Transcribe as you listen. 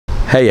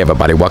Hey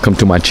everybody, welcome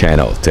to my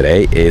channel.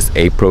 Today is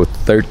April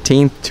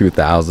 13th,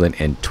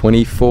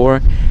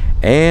 2024,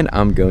 and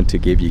I'm going to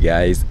give you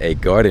guys a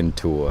garden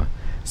tour.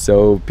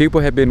 So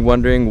people have been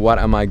wondering what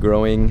am I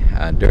growing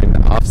during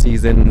the off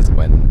seasons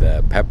when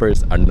the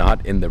peppers are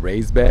not in the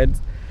raised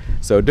beds.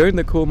 So during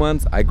the cool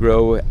months I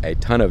grow a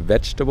ton of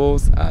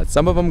vegetables.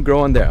 Some of them grow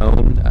on their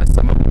own,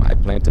 some of them I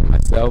planted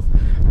myself,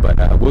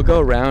 but we'll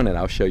go around and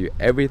I'll show you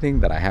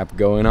everything that I have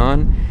going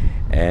on.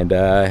 And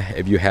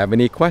if you have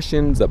any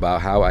questions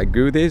about how I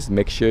grew this,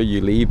 make sure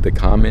you leave the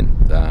comment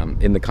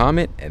in the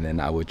comment, and then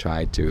I will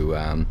try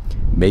to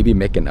maybe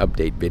make an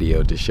update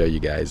video to show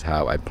you guys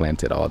how I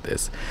planted all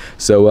this.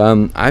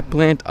 So I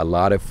plant a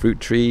lot of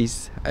fruit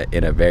trees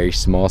in a very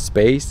small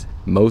space,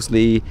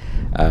 mostly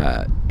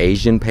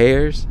Asian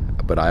pears,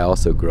 but I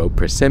also grow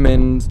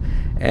persimmons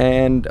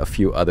and a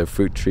few other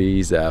fruit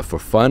trees for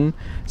fun.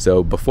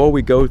 So before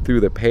we go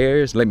through the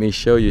pears, let me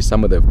show you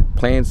some of the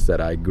plants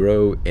that I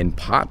grow in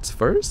pots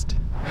first.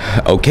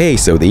 Okay,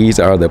 so these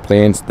are the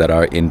plants that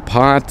are in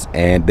pots,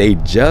 and they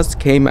just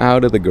came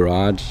out of the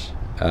garage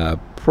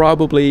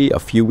probably a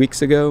few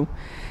weeks ago.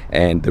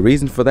 And the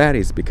reason for that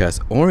is because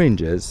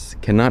oranges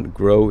cannot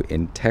grow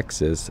in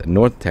Texas,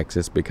 North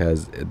Texas,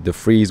 because the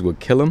freeze will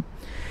kill them.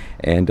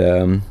 And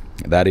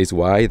that is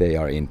why they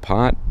are in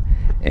pot.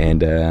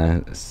 And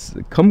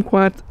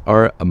kumquats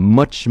are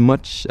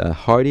much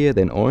hardier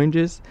than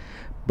oranges,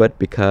 but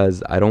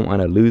because I don't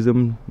want to lose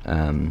them,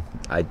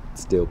 I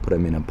still put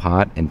them in a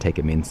pot and take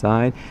them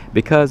inside,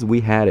 because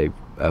we had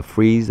a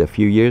freeze a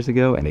few years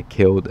ago and it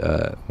killed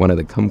one of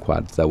the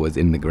kumquats that was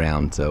in the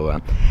ground. So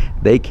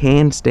they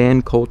can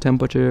stand cold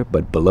temperature,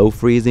 but below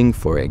freezing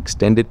for an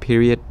extended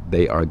period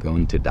they are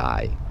going to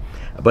die.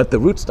 But the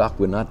rootstock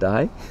will not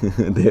die.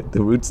 the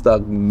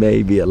rootstock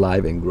may be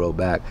alive and grow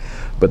back.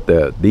 But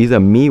these are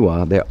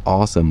Miwa. They're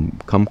awesome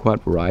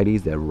kumquat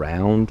varieties. They're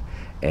round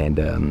and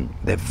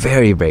they're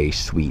very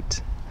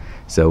sweet.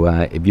 So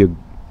if you're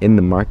in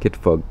the market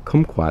for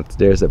kumquats,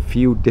 there's a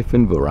few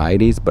different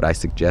varieties, but I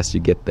suggest you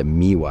get the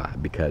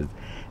Miwa because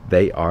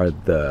they are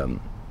the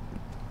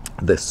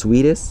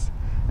sweetest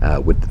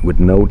with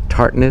no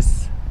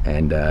tartness,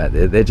 and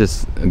they're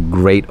just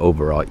great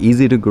overall,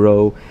 easy to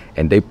grow,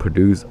 and they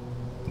produce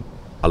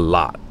a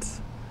lot.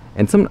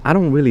 And some, I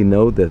don't really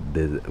know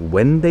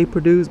when they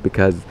produce,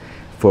 because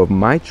for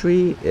my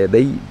tree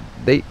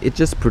it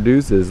just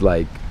produces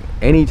like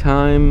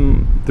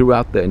anytime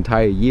throughout the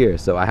entire year,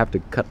 so I have to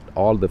cut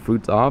all the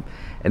fruits off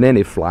and then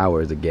it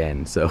flowers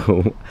again.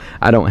 So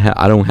I don't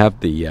have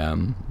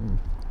the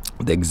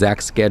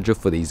exact schedule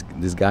for these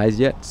guys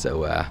yet.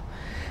 So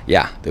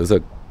yeah, those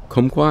are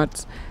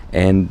kumquats,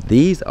 and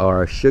these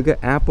are sugar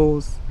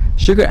apples.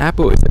 Sugar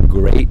apple is a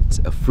great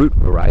fruit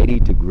variety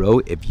to grow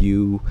if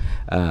you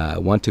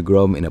want to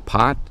grow them in a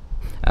pot.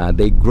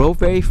 They grow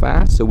very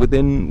fast, so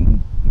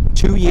within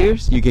 2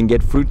 years you can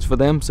get fruits for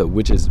them, so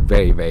which is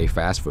very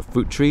fast for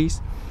fruit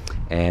trees.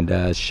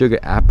 And sugar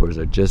apples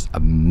are just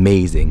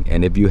amazing.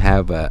 And if you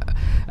have a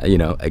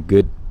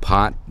good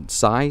pot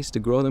size to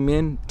grow them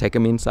in, take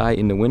them inside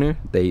in the winter,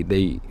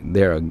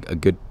 they're a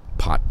good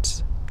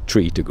pot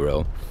tree to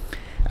grow.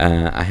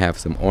 I have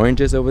some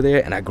oranges over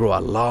there, and I grow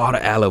a lot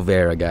of aloe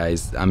vera,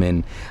 guys. I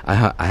mean,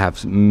 I have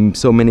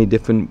so many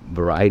different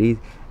varieties.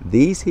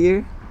 These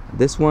here,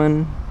 this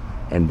one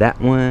and that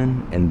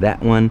one and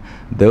that one,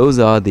 those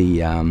are the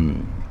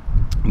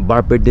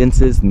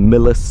Barbadensis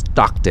Miller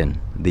Stockton,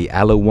 the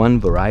aloe 1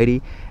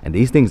 variety, and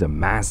these things are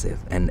massive,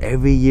 and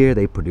every year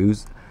they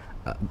produce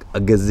a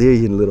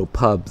gazillion little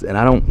pubs, and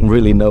I don't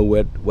really know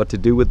what to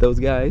do with those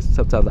guys.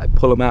 Sometimes I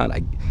pull them out.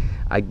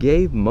 I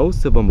gave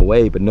most of them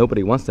away, but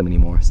nobody wants them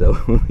anymore. So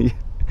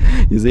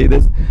you see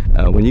this?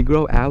 When you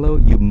grow aloe,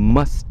 you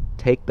must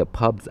take the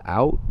pubs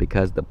out,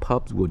 because the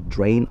pubs will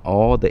drain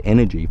all the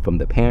energy from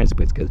the parents,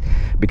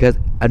 because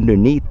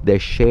underneath they're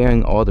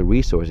sharing all the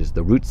resources.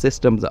 The root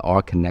systems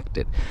are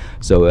connected.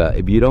 So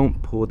if you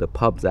don't pull the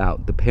pubs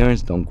out, the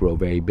parents don't grow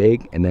very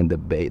big, and then the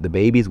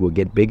babies will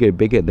get bigger.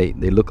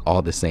 They look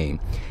all the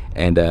same.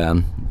 And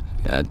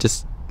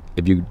just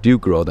if you do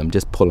grow them,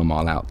 just pull them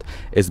all out.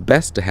 It's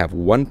best to have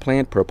one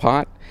plant per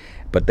pot,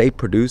 but they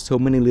produce so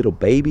many little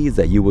babies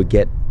that you will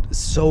get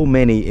so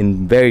many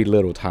in very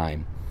little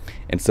time.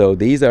 And so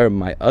these are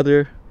my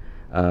other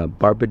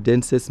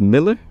Barbadensis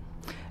Miller,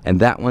 and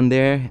that one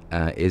there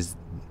is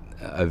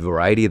a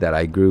variety that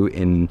I grew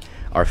in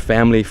our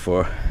family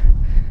for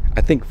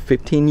I think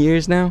 15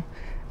 years now.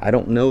 I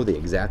don't know the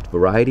exact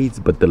varieties,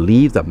 but the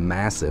leaves are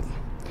massive.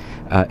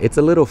 It's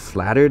a little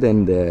flatter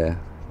than the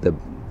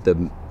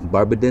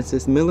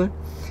Barbadensis Miller,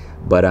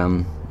 but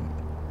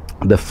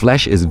the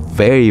flesh is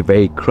very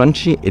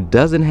crunchy. It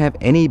doesn't have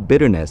any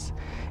bitterness,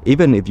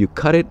 even if you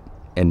cut it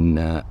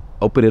and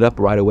open it up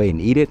right away and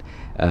eat it.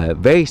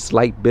 Very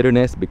slight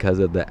bitterness because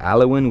of the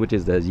aloin, which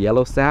is the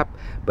yellow sap,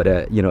 but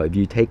if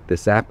you take the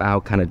sap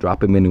out, kind of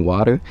drop them in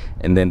water,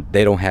 and then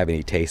they don't have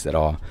any taste at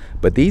all.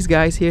 But these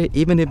guys here,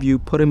 even if you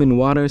put them in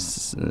water,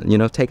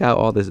 take out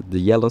all the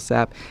yellow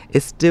sap,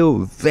 it's still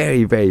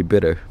very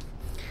bitter.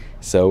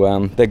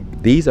 So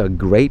these are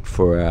great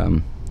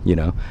for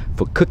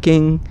for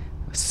cooking,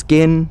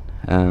 skin,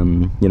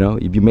 you know,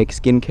 if you make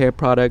skincare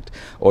product,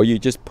 or you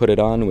just put it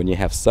on when you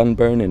have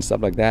sunburn and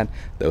stuff like that,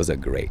 those are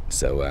great.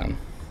 So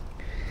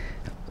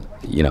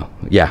you know,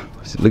 yeah,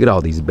 look at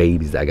all these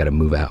babies I gotta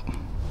move out.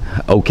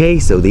 Okay,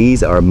 so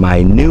these are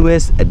my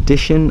newest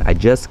addition. I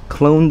just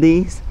cloned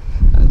these.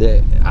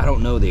 I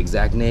don't know the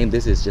exact name.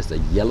 This is just a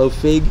yellow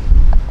fig,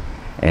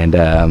 and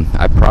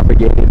I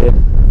propagated it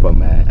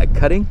from a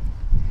cutting,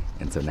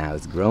 and so now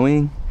it's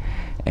growing.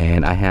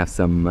 And I have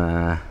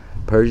some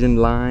Persian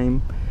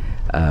lime,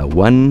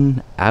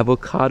 one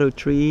avocado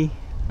tree.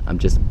 I'm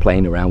just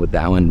playing around with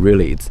that one.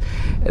 Really,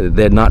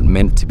 they're not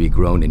meant to be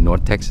grown in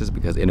North Texas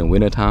because in the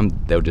wintertime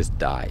they'll just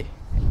die.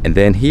 And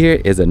then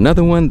here is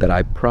another one that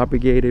I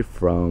propagated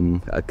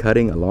from a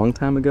cutting a long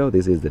time ago.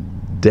 This is the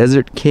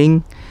Desert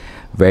King.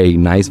 Very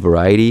nice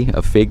variety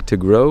of fig to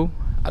grow.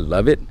 I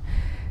love it.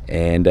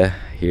 And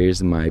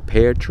here's my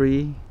pear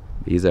tree.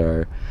 These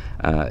are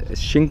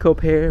Shinko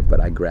pear,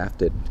 but I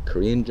grafted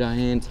Korean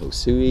giant,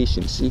 Hosui,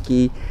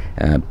 Shinshiki,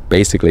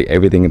 basically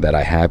everything that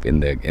I have in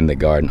the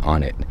garden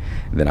on it.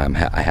 Then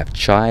I have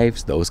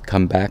chives. Those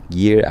come back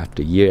year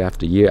after year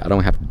after year. I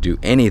don't have to do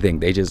anything.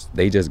 They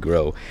just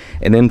grow.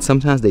 And then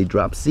sometimes they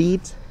drop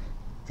seeds,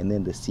 and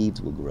then the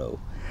seeds will grow.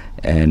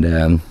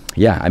 And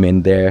yeah, I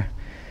mean they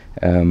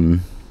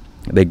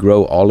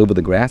grow all over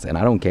the grass, and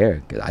I don't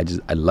care, because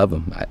I love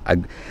them.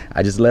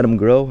 I just let them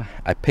grow.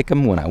 I pick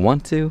them when I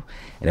want to,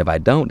 and if I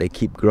don't, they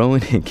keep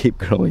growing and keep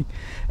growing.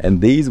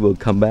 And these will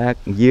come back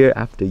year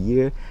after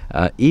year,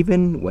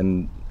 even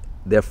when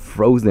they're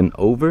frozen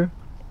over.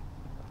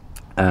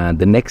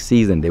 The next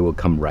season they will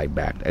come right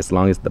back. As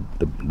long as the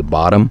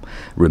bottom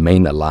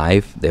remain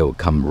alive, they will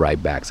come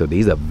right back. So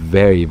these are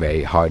very,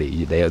 very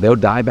hardy. They'll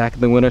die back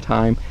in the winter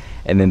time,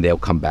 and then they'll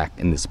come back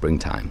in the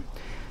springtime.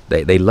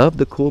 They love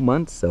the cool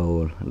months,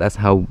 so that's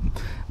how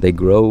they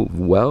grow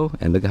well.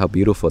 And look at how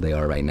beautiful they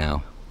are right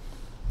now.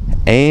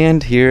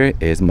 And here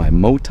is my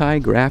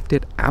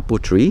multi-grafted apple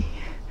tree.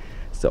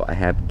 So I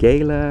have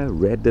Gala,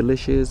 Red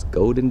Delicious,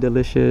 Golden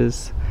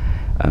Delicious,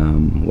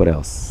 what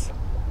else?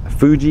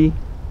 Fuji,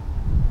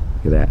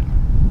 look at that,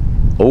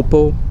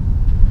 Opal.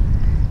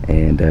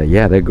 And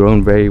yeah, they're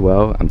growing very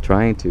well. I'm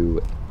trying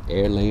to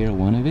air layer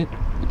one of it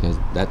because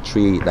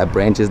that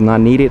branch is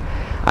not needed.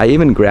 I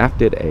even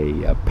grafted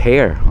a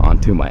pear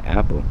onto my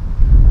apple,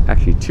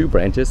 actually 2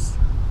 branches,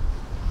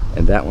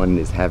 and that one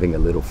is having a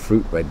little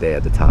fruit right there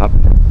at the top.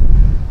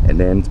 And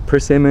then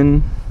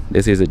persimmon,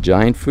 this is a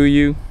giant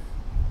fuyu,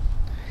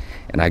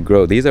 and I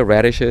grow, these are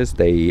radishes.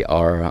 They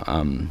are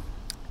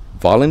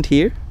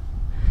volunteer,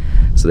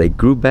 so they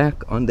grew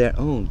back on their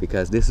own,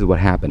 because this is what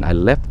happened. I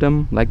left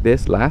them like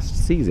this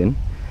last season,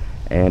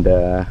 and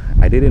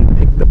I didn't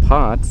pick the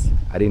pods.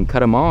 I didn't cut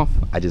them off.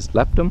 I just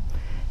left them,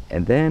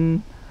 and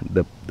then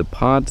the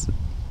pods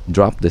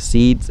drop the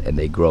seeds and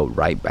they grow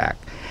right back.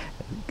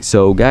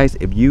 So guys,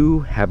 if you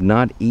have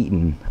not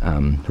eaten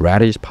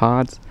radish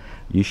pods,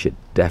 you should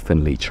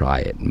definitely try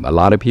it. A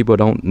lot of people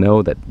don't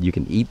know that you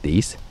can eat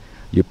these.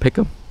 You pick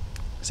them,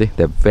 see,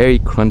 they're very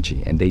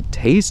crunchy and they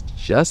taste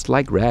just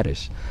like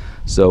radish.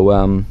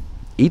 So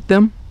eat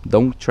them,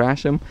 don't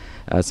trash them.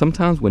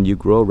 Sometimes when you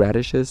grow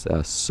radishes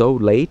so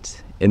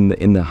late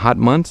in the hot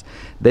months,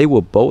 they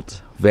will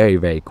bolt very,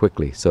 very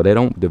quickly. So they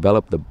don't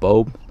develop the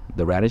bulb,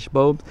 the radish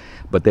bulbs,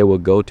 but they will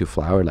go to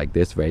flower like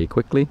this very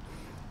quickly.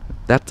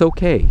 That's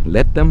okay.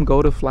 Let them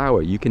go to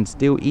flower. You can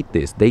still eat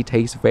this. They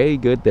taste very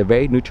good. They're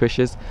very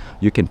nutritious.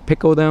 You can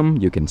pickle them.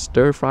 You can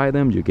stir fry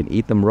them. You can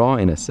eat them raw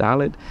in a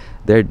salad.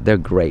 They're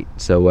great.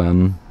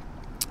 So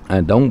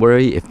don't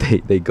worry if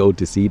they go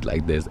to seed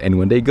like this. And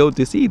when they go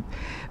to seed,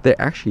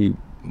 they're actually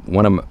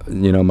one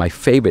of my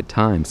favorite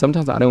times.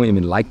 Sometimes I don't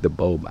even like the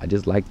bulb. I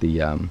just like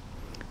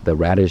the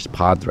radish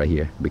pods right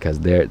here, because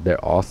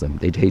they're awesome.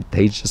 They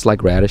taste just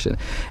like radish,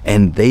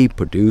 and they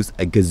produce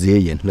a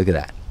gazillion. Look at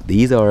that.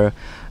 These are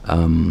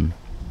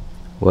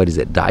what is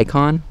it,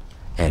 daikon?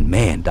 And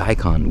man,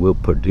 daikon will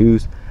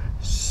produce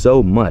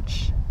so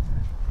much.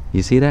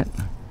 You see that?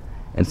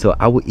 And so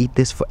I will eat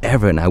this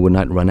forever and I will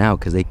not run out,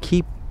 because they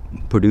keep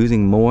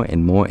producing more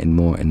and more and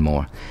more and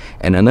more.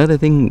 And another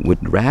thing with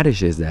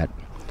radish is that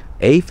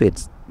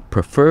aphids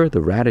prefer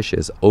the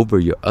radishes over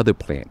your other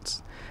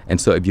plants. And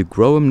so if you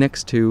grow them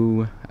next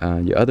to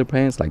your other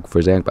plants, like for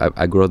example,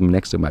 I grow them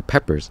next to my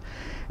peppers.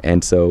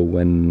 And so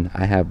when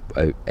I have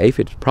an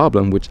aphid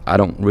problem, which I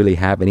don't really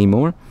have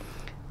anymore,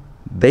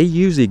 they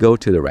usually go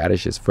to the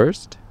radishes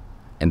first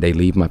and they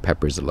leave my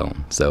peppers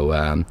alone.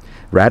 So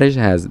radish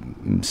has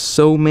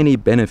so many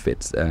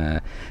benefits.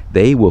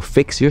 They will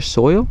fix your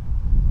soil,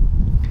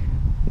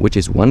 which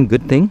is one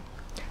good thing.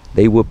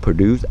 They will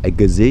produce a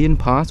gazillion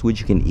pods which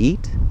you can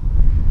eat.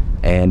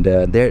 And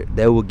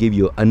they will give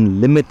you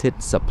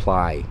unlimited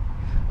supply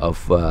of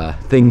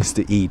things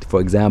to eat.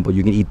 For example,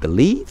 you can eat the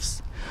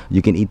leaves,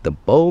 you can eat the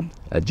bulb,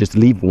 just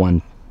leave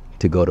one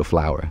to go to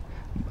flower.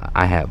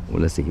 I have,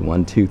 well, let's see,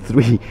 1, 2,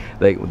 3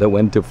 that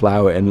went to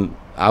flower, and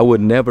I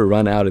would never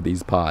run out of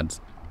these pods.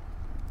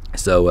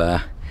 So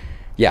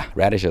yeah,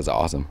 radishes are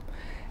awesome.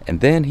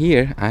 And then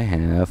here I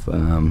have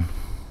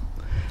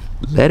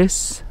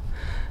lettuce.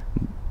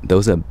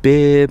 those are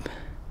Bib,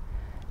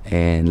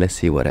 and let's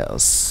see what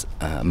else.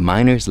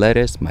 Miner's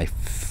lettuce, my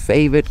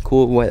favorite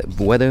cool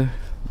weather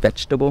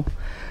vegetable.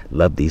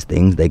 Love these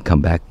things. They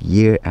come back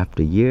year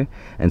after year,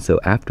 and so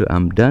after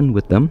I'm done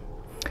with them,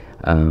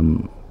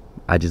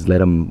 I just let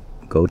them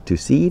go to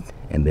seed,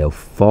 and they'll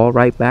fall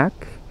right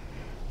back,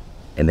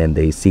 and then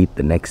they seed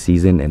the next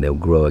season, and they'll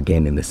grow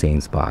again in the same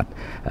spot.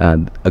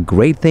 A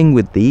great thing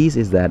with these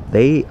is that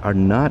they are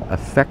not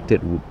affected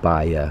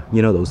by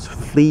you know, those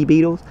flea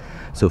beetles.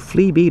 So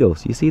flea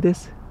beetles, you see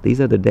this?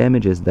 These are the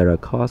damages that are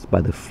caused by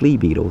the flea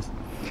beetles,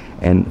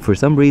 and for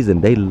some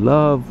reason they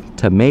love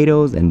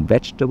tomatoes and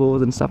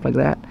vegetables and stuff like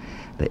that.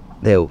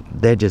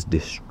 They just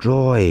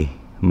destroy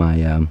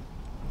my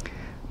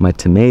my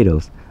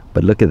tomatoes.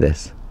 But look at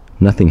this,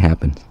 nothing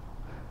happens.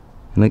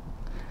 Like,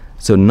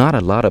 so not a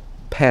lot of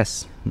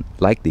pests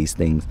like these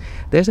things.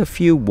 There's a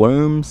few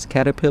worms,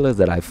 caterpillars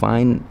that I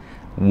find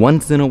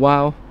once in a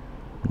while,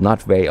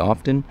 not very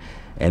often,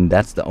 and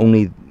that's the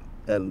only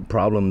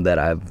problem that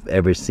I've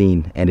ever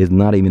seen. And it's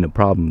not even a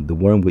problem. The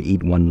worm will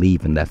eat one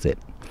leaf and that's it.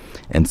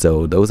 And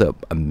so those are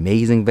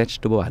amazing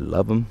vegetables. I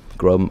love them,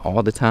 grow them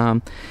all the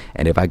time,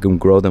 and if I can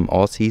grow them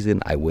all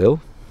season, I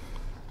will.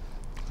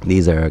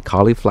 These are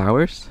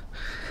cauliflowers.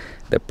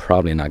 They're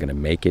probably not going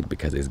to make it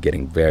because it's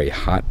getting very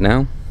hot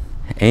now.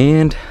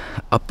 And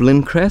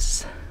upland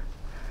cress.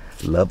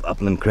 Love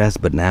upland cress,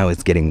 but now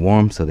it's getting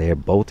warm, so they're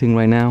bolting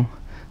right now.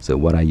 So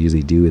what I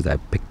usually do is I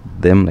pick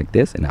them like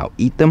this and I'll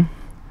eat them.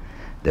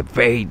 They're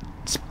very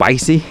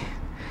spicy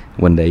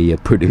when they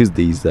produce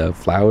these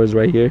flowers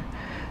right here.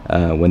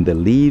 When the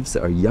leaves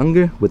are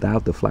younger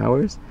without the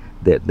flowers,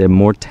 they're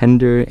more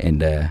tender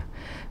and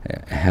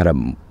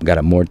got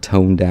a more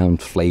toned down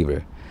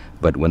flavor.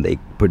 But when they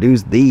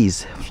produce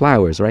these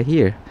flowers right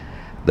here,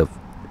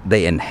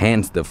 they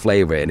enhance the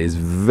flavor, and it's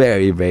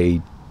very,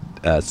 very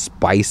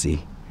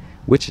spicy,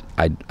 which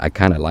I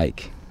kind of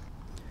like.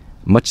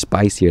 Much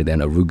spicier than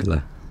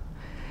arugula.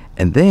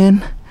 And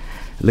then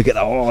look at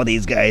all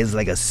these guys,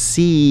 like a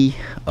sea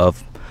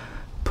of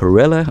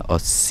perilla or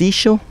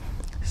shiso,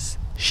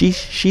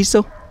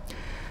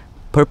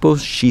 purple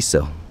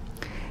shiso.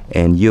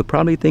 And you're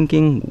probably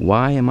thinking,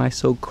 why am I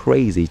so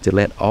crazy to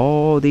let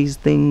all these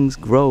things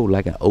grow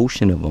like an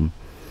ocean of them?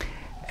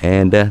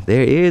 And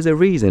there is a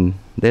reason.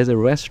 There's a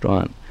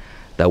restaurant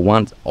that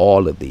wants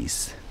all of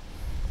these.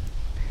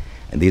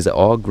 And these are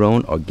all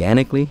grown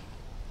organically.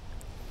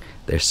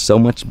 They're so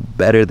much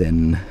better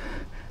than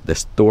the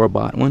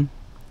store-bought one,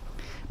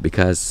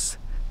 because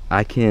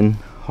I can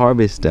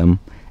harvest them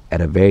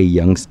at a very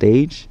young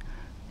stage,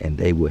 and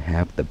they will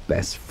have the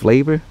best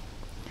flavor,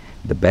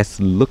 the best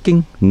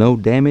looking, no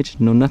damage,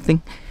 no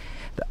nothing.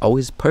 They're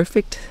always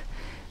perfect,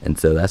 and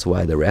so that's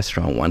why the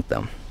restaurant want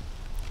them.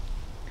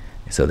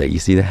 So that you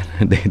see that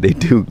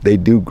they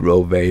do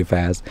grow very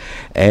fast.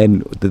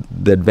 And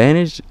the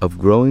advantage of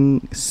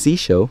growing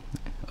shiso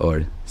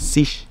or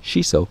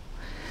shiso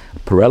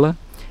perilla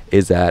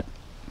is that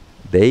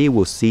they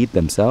will seed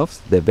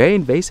themselves. They're very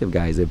invasive,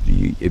 guys. If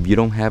you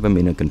don't have them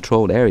in a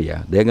controlled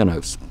area, they're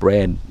gonna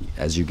spread,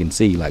 as you can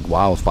see, like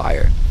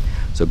wildfire.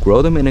 So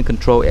grow them in a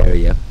controlled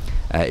area.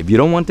 If you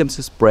don't want them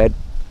to spread,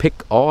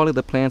 pick all of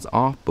the plants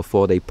off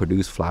before they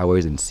produce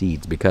flowers and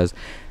seeds, because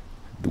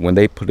when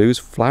they produce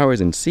flowers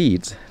and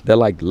seeds, they're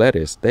like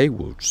lettuce. They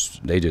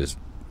just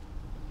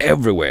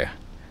everywhere,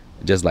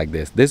 just like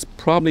this. This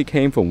probably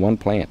came from one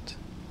plant.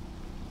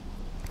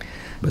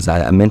 But as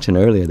I mentioned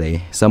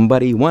earlier,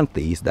 somebody want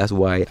these. That's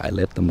why I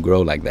let them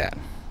grow like that.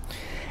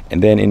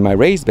 And then in my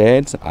raised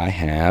beds, I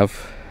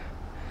have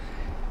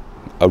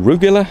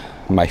arugula,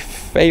 my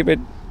favorite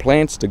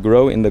plants to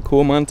grow in the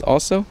cool months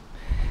also.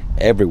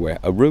 Everywhere,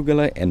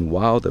 arugula and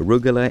wild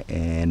arugula.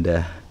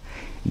 And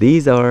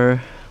these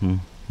are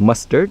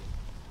mustard.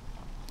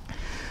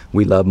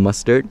 We love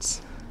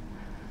mustards.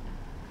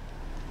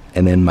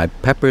 And then my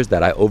peppers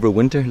that I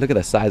overwinter. Look at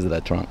the size of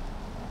that trunk.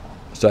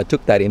 So I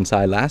took that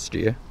inside last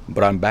year,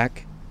 but I'm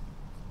back.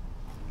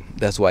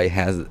 That's why it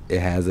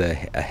has a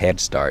head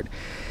start.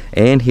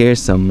 And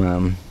here's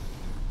some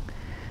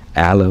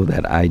aloe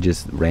that I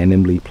just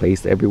randomly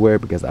placed everywhere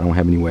because I don't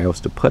have anywhere else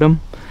to put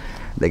them.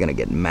 They're gonna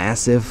get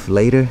massive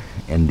later.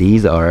 And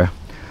these are,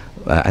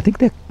 I think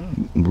they're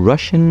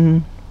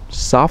Russian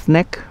soft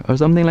neck or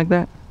something like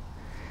that.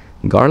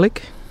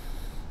 Garlic.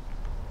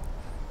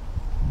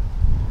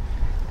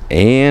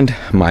 And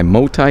my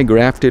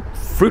multi-grafted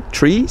fruit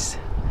trees.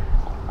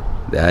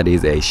 That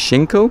is a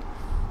Shinko.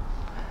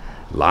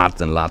 Lots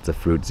and lots of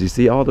fruits. You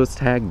see all those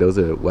tags? Those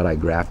are what I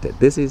grafted.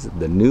 This is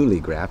the newly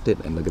grafted,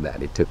 and look at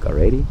that, it took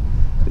already.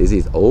 This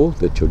is old,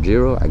 the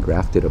Chojiro. I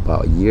grafted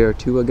about a year or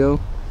two ago.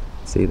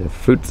 See the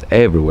fruits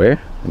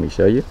everywhere. Let me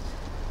show you.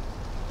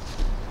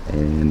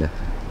 And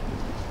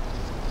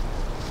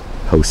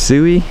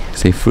Hosui,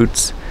 see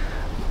fruits.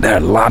 There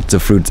are lots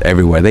of fruits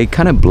everywhere. They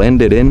kind of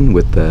blended in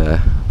with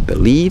the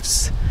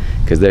leaves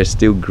because they're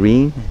still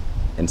green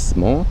and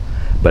small.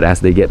 But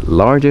as they get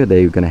larger,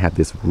 they're gonna have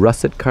this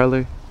russet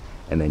color,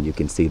 and then you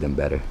can see them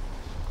better.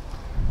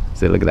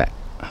 So look at that.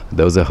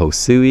 Those are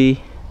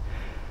Hosui.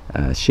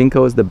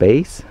 Shinko is the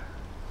base.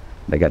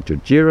 They got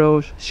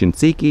Jojiro,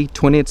 Shinseki,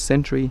 20th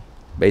century,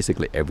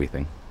 basically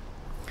everything.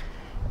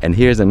 And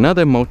here's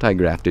another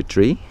multi-grafted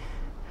tree.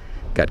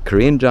 Got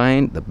Korean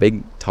giant, the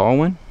big tall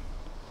one.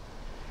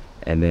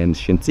 And then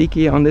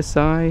Shinseki on this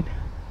side.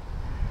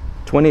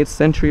 20th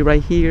century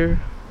right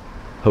here.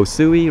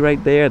 Hosui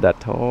right there,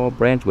 that tall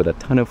branch with a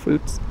ton of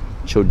fruits.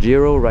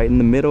 Chojiro right in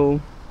the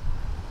middle.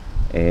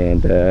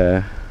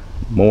 And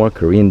more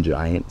Korean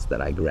giants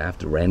that I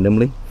grafted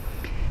randomly.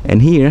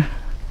 And here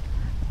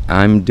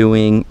I'm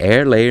doing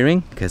air layering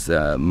because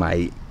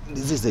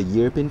this is a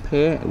European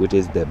pear, which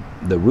is the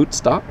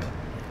rootstock.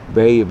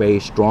 Very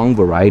strong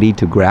variety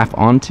to graft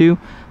onto.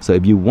 So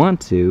if you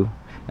want to,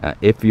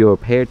 if your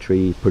pear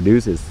tree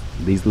produces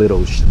these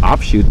little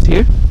offshoots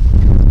here,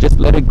 just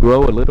let it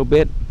grow a little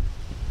bit,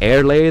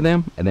 air layer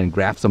them, and then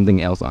graft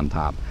something else on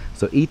top.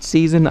 So each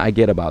season I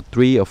get about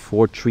 3 or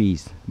 4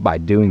 trees by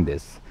doing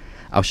this.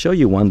 I'll show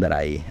you one that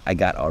I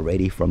got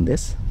already from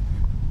this.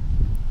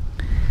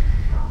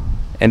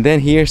 And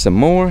then here's some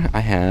more. I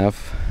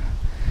have,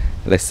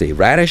 let's see,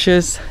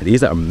 radishes.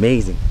 These are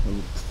amazing.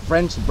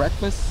 French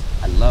breakfast,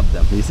 I love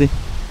them. You see?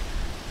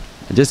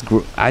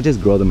 I just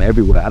grow them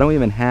everywhere. I don't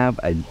even have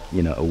I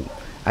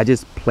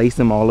just place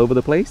them all over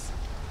the place.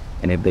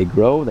 And if they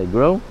grow, they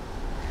grow.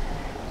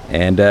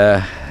 And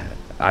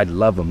I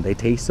love them. They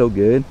taste so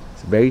good.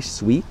 It's very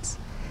sweet,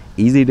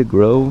 easy to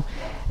grow,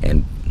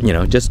 and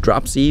just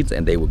drop seeds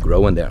and they will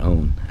grow on their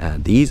own.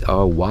 These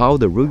are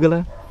wild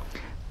arugula.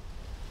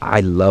 I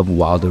love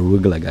wild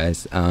arugula,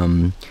 guys.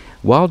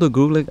 Wild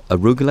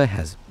arugula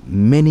has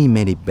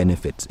many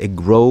benefits. It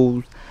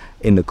grows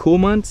in the cool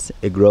months,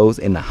 it grows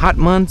in the hot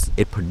months,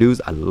 it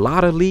produces a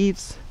lot of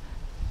leaves,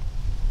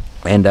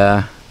 and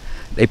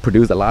they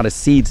produce a lot of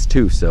seeds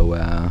too.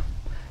 So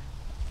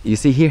you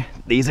see here,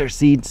 these are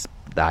seeds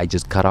that I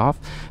just cut off,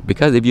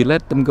 because if you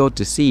let them go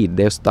to seed,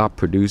 they'll stop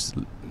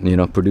producing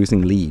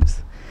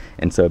leaves.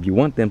 And so if you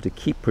want them to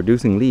keep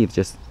producing leaves,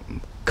 just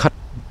cut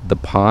the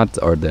pods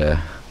or the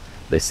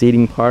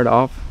seeding part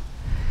off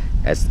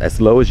as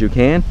low as you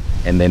can,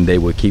 and then they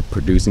will keep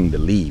producing the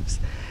leaves.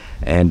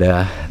 And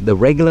the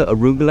regular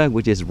arugula,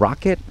 which is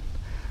rocket,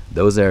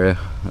 those are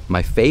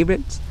my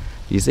favorites.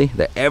 You see,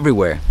 they're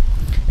everywhere.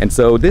 And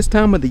so this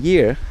time of the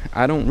year,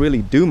 I don't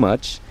really do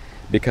much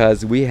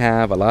because we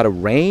have a lot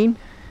of rain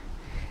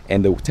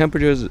and the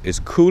temperature is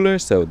cooler,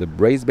 so the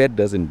raised bed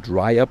doesn't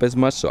dry up as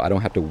much, so I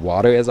don't have to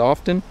water as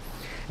often.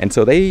 And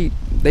so they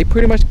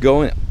pretty much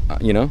go,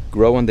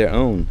 grow on their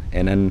own.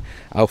 And then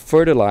I'll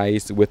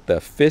fertilize with the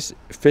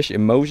fish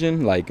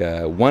emulsion like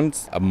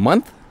once a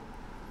month.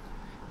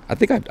 I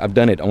think I've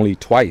done it only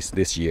twice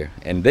this year,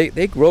 and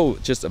they grow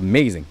just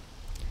amazing.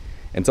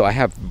 And so I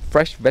have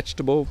fresh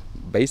vegetable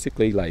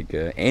basically like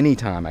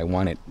anytime I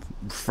want it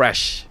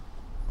fresh.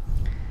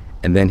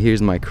 And then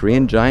here's my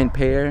Korean giant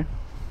pear.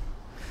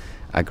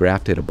 I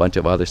grafted a bunch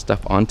of other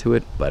stuff onto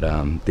it, but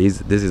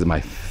this is my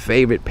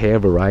favorite pear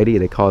variety.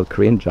 They call it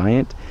Korean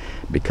giant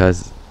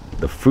because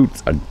the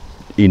fruits are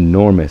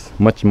enormous,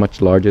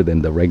 much larger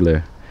than the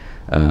regular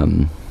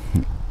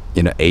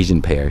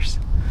Asian pears.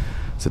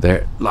 So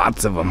there are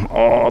lots of them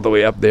all the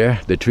way up there.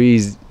 The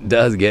trees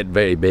does get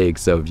very big,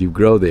 so if you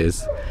grow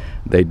this,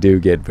 they do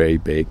get very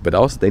big. But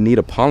also they need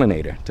a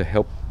pollinator to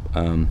help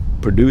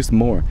produce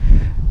more.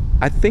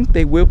 I think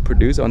they will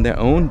produce on their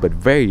own, but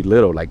very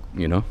little, like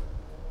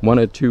 1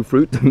 or 2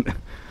 fruit.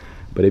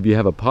 But if you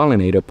have a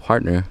pollinator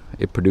partner,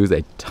 it produces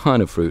a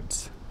ton of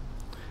fruits.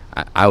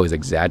 I was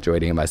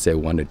exaggerating if I said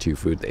 1 or 2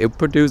 fruits. It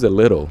produces a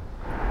little.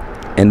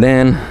 And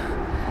then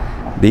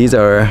these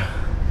are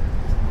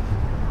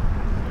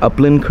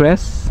upland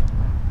cress.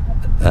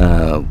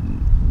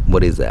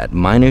 What is that?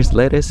 Miner's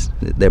lettuce.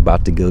 They're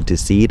about to go to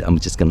seed. I'm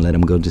just gonna let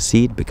them go to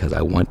seed because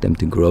I want them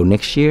to grow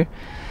next year.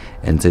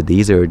 And so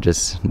these are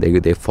just,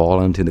 they fall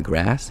onto the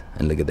grass.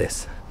 And look at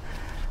this.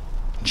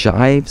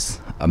 Chives,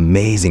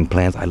 amazing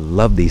plants. I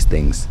love these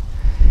things.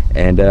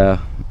 And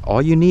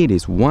all you need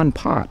is 1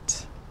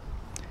 pot,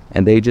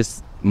 and they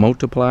just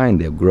multiply and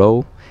they'll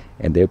grow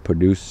and they'll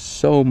produce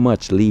so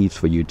much leaves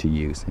for you to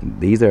use. And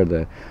these are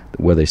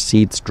where the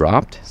seeds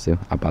dropped. So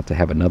I'm about to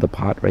have another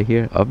pot right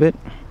here of it.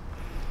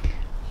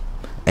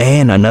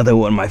 And another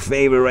one, my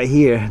favorite right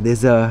here.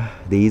 These are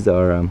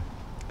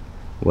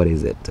what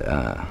is it?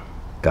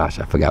 Gosh,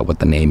 I forgot what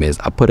the name is.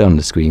 I'll put it on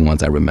the screen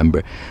once I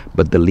remember.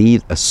 But the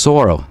leaves are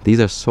sorrel. These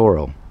are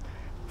sorrel,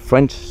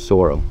 French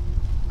sorrel.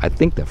 I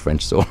think they're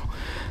French sorrel.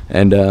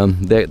 And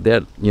they're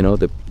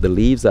the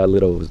leaves are a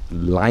little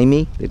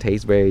limey.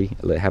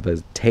 They have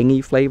a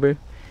tangy flavor,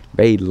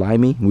 very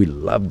limey. We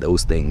love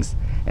those things,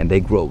 and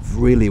they grow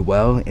really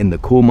well in the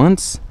cool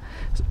months,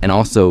 and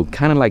also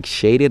kind of like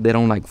shaded. They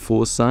don't like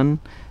full sun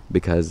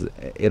because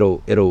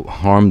it'll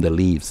harm the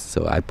leaves.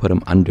 So I put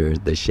them under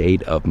the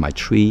shade of my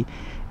tree,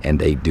 and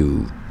they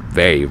do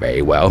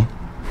very well.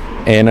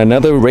 And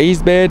another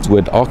raised beds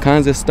with all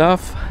kinds of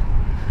stuff.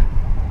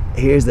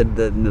 Here's the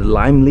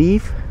lime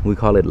leaf. We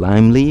call it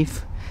lime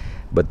leaf,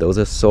 but those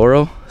are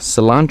sorrel.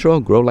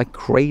 Cilantro grow like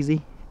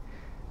crazy.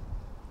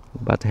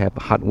 We're about to have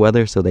hot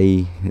weather, so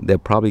they're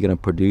probably gonna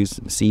produce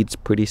seeds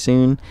pretty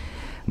soon.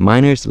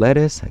 Miner's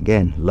lettuce,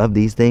 again, love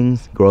these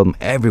things. Grow them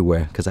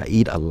everywhere because I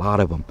eat a lot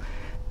of them.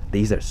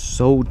 These are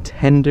so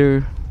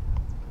tender,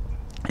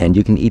 and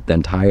you can eat the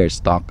entire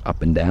stalk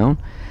up and down.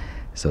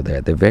 So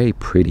they're very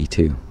pretty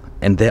too,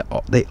 and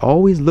they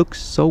always look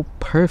so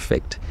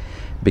perfect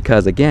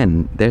because,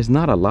 again, there's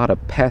not a lot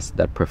of pests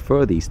that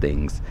prefer these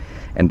things,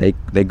 and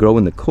they grow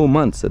in the cool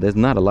months, so there's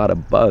not a lot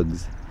of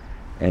bugs,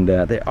 and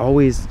they're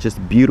always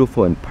just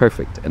beautiful and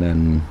perfect, and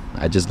then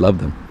I just love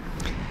them.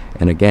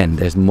 And again,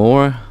 there's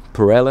more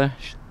Perilla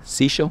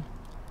Shiso.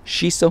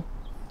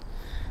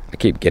 I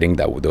keep getting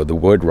the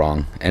word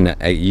wrong. And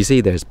you see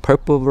there's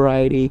purple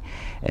variety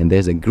and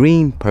there's a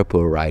green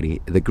purple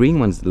variety. The green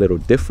one's a little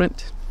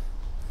different.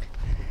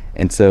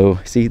 And so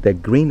see the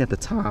green at the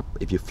top,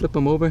 if you flip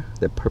them over,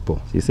 they're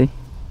purple, you see?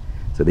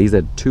 So these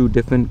are two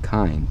different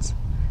kinds.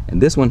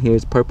 And this one here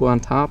is purple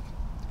on top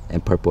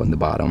and purple on the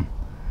bottom.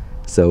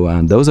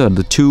 So those are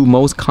the two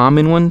most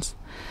common ones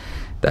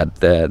that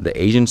the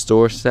Asian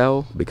stores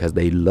sell because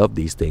they love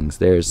these things.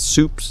 There's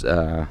soups,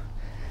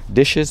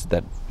 dishes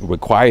that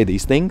require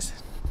these things.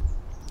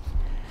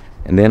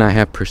 And then I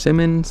have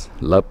persimmons.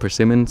 Love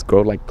persimmons,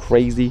 grow like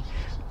crazy,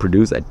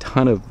 produce a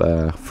ton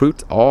of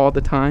fruit all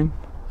the time.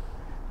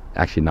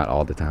 Actually not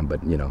all the time,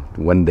 but you know,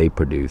 when they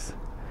produce.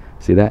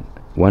 See that?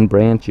 One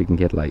branch you can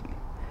get like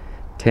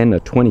 10 or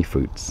 20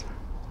 fruits.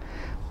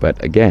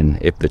 But again,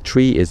 if the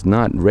tree is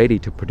not ready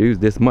to produce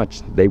this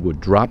much, they will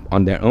drop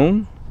on their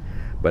own.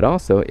 But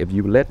also, if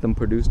you let them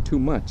produce too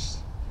much,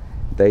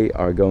 they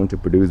are going to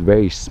produce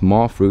very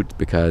small fruits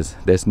because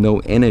there's no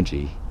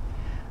energy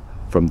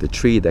from the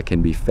tree that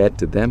can be fed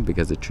to them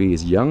because the tree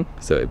is young.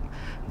 So if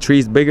the tree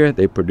is bigger,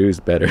 they produce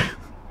better.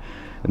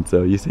 And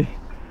so you see,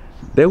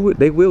 they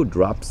will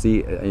drop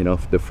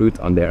the fruits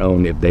on their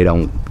own if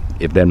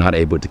they're not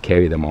able to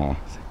carry them all.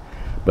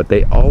 But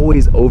they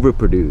always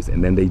overproduce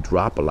and then they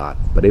drop a lot.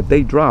 But if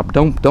they drop,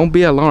 don't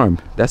be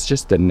alarmed. That's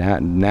just a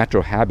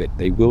natural habit.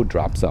 They will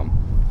drop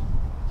some.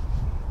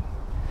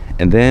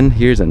 And then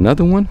here's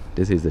another one.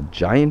 This is a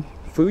giant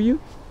fuyu.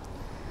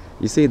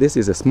 You see, this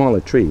is a smaller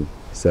tree,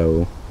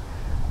 so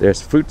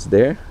there's fruits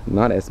there,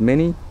 not as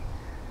many.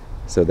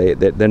 So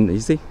then you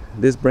see,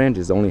 this branch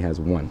only has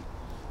one.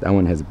 That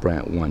one has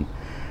one.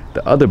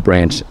 The other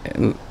branch,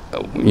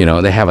 you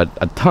know, they have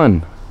a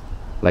ton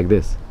like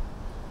this.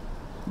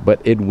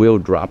 But it will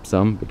drop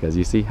some because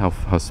you see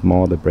how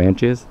small the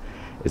branch is.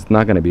 It's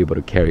not going to be able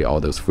to carry all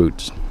those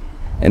fruits.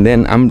 And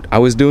then I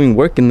was doing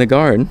work in the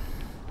garden.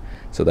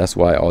 So that's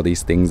why all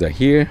these things are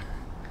here.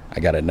 I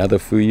got another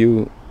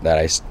fuyu that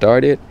I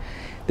started.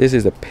 This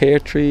is a pear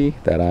tree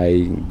that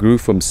I grew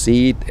from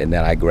seed and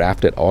then I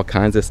grafted all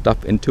kinds of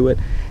stuff into it.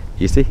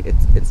 You see,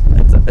 it's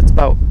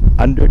about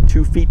under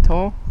 2 feet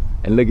tall.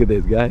 And look at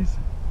this, guys.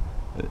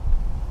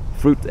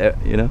 Fruit,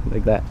 you know,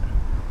 like that.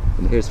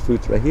 And here's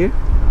fruits right here.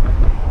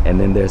 And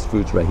then there's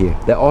fruits right here.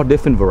 They're all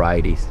different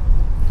varieties.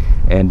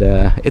 And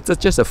it's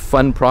just a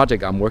fun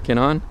project I'm working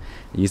on.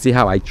 You see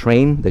how I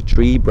train the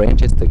tree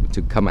branches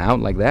to come out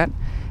like that?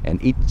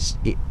 And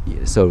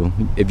so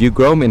if you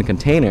grow them in a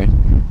container,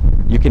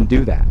 you can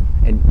do that.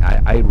 And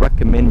I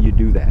recommend you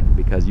do that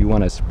because you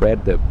want to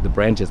spread the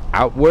branches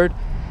outward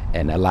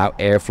and allow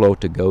airflow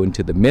to go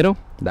into the middle.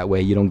 That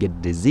way you don't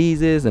get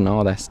diseases and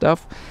all that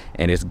stuff.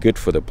 And it's good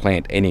for the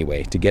plant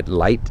anyway to get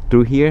light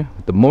through here.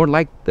 The more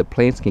light the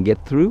plants can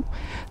get through,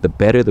 the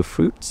better the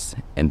fruits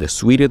and the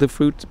sweeter the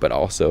fruits, but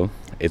also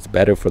it's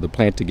better for the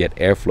plant to get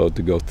airflow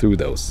to go through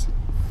those.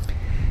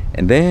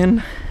 And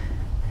then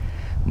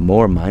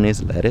more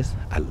Miner's lettuce.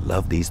 I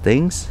love these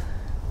things.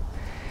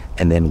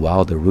 And then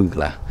wild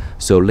arugula.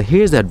 So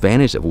here's the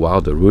advantage of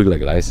wild arugula,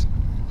 guys.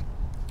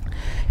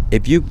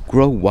 If you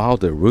grow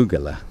wild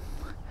arugula,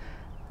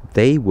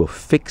 they will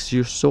fix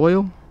your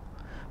soil,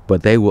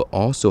 but they will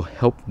also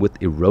help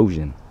with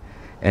erosion.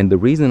 And the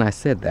reason I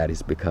said that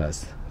is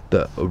because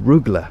the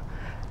arugula,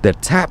 the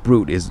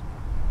taproot is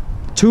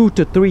 2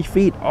 to 3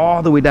 feet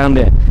all the way down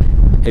there.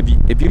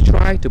 If you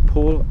try to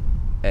pull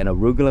an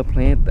arugula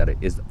plant that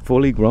is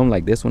fully grown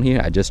like this one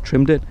here, I just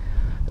trimmed it,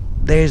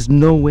 there's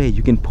no way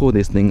you can pull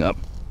this thing up.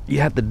 You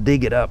have to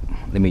dig it up.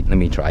 Let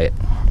me try it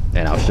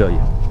and I'll show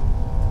you.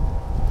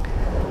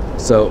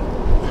 So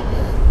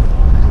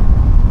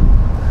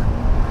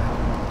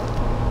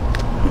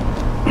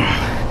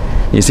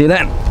you see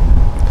that?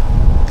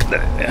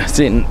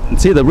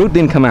 See the root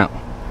didn't come out.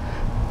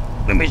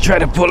 Let me try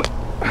to pull it.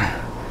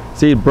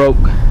 See, it broke.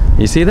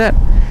 You see that?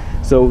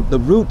 So the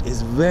root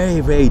is very,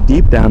 very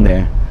deep down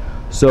there.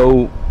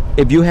 So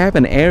if you have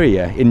an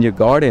area in your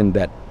garden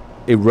that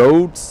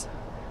erodes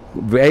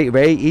very,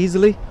 very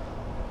easily,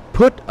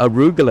 put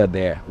arugula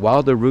there,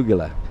 wild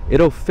arugula.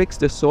 It'll fix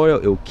the soil,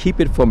 it'll keep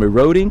it from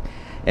eroding,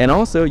 and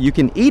also you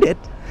can eat it,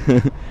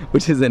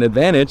 which is an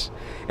advantage.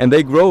 And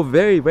they grow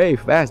very, very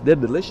fast. They're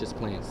delicious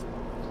plants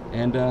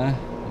and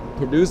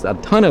produce a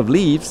ton of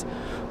leaves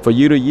for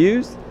you to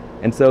use.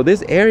 And so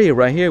this area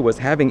right here was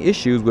having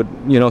issues with,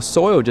 you know,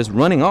 soil just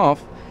running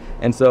off.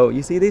 And so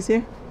you see this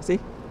here? See?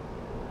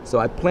 So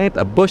I plant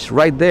a bush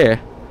right there.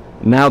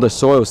 Now the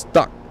soil's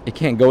stuck. It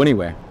can't go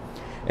anywhere.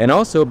 And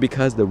also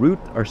because the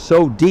roots are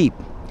so deep,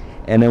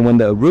 And then when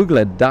the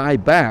arugula die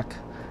back,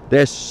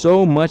 there's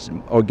so much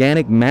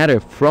organic matter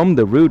from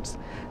the roots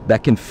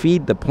that can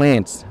feed the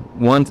plants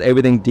once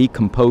everything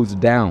decomposed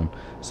down.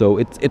 So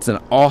it's an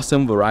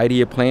awesome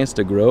variety of plants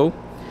to grow.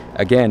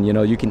 Again, you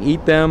know, you can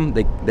eat them.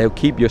 They'll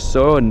keep your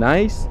soil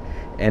nice,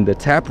 and the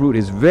taproot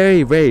is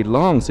very, very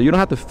long, so you don't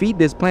have to feed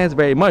these plants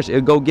very much.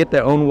 It'll go get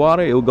their own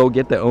water, it'll go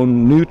get their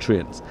own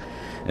nutrients.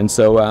 And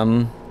so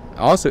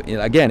also,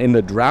 again, in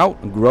the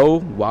drought, grow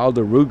wild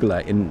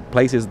arugula in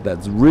places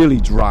that's really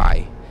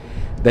dry.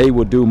 They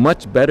will do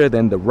much better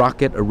than the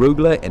rocket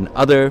arugula and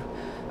other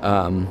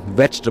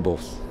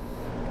vegetables.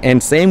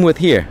 And same with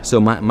here. So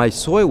my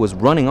soil was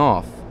running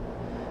off,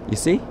 you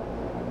see?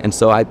 And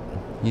so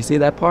you see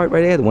that part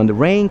right there? When the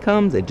rain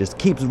comes, it just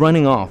keeps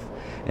running off.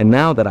 And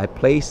now that I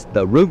placed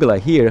the arugula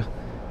here,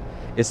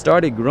 it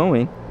started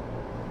growing.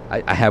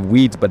 I have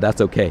weeds, but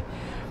that's okay.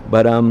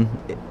 But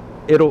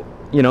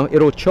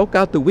it'll choke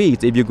out the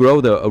weeds if you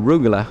grow the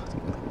arugula.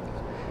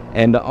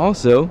 And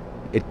also,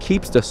 it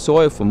keeps the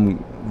soil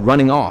from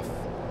running off.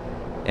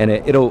 And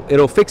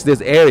it'll fix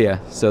this area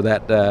so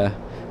that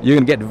you're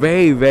gonna get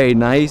very, very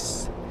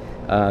nice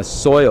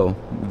soil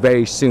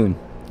very soon.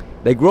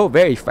 They grow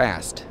very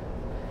fast.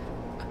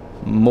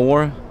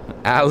 More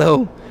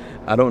aloe,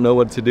 I don't know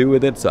what to do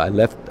with it, so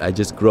I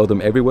just grow them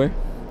everywhere.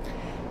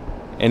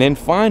 And then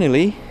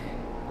finally,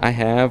 I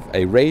have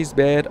a raised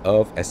bed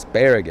of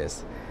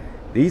asparagus.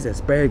 These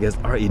asparagus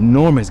are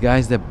enormous,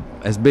 guys. They're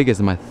as big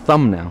as my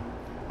thumb now.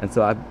 And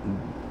so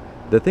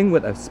the thing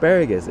with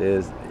asparagus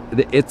is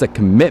it's a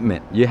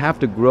commitment. You have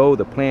to grow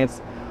the plants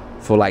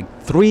for like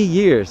 3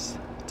 years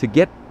to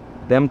get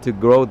them to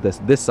grow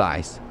this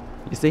size,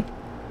 you see?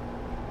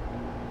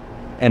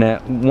 And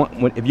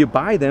if you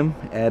buy them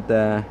at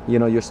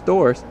your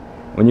stores,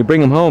 when you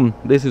bring them home,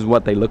 this is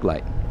what they look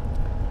like.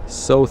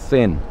 So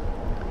thin.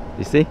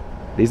 You see?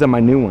 These are my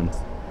new ones.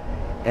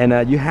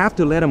 And you have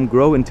to let them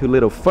grow into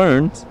little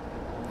ferns,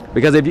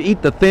 because if you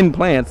eat the thin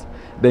plants,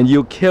 then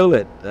you'll kill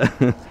it.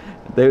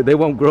 they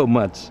won't grow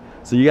much.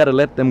 So you got to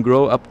let them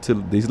grow up to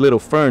these little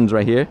ferns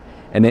right here.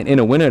 And then in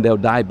the winter, they'll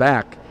die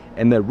back.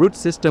 And the root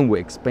system will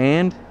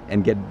expand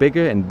and get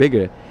bigger and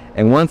bigger.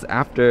 And once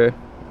after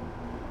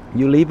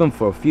you leave them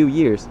for a few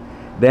years,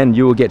 then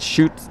you will get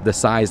shoots the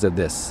size of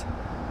this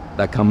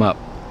that come up.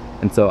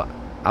 And so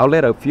I'll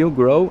let a few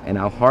grow, and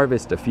I'll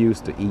harvest a few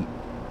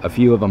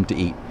of them to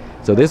eat.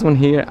 So this one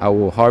here, I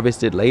will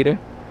harvest it later.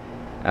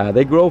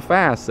 They grow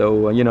fast,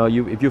 so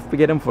if you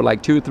forget them for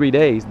like 2 or 3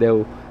 days,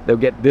 they'll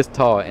get this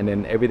tall, and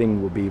then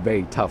everything will be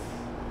very tough.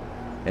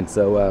 And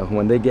so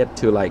when they get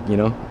to like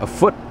a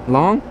foot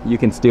long, you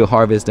can still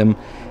harvest them,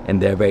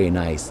 and they're very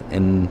nice.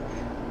 And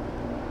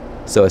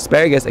so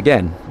asparagus,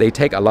 again, they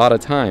take a lot of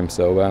time.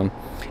 So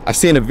I've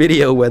seen a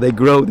video where they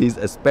grow these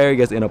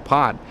asparagus in a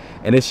pot,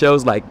 and it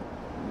shows like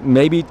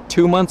maybe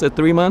 2 months or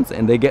 3 months,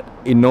 and they get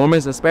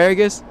enormous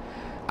asparagus.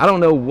 I don't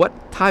know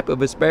what type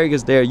of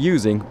asparagus they're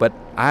using, but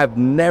I've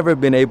never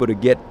been able to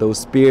get those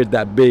spears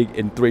that big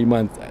in 3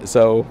 months.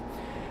 So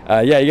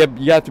yeah,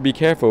 you have to be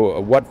careful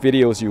of what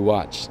videos you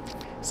watch.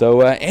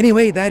 So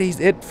anyway, that is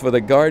it for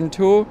the garden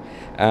tour.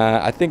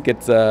 I think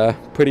it's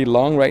pretty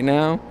long right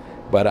now,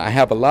 but I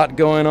have a lot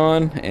going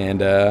on,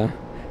 and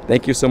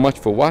thank you so much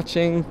for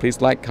watching.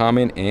 Please like,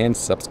 comment, and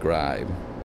subscribe.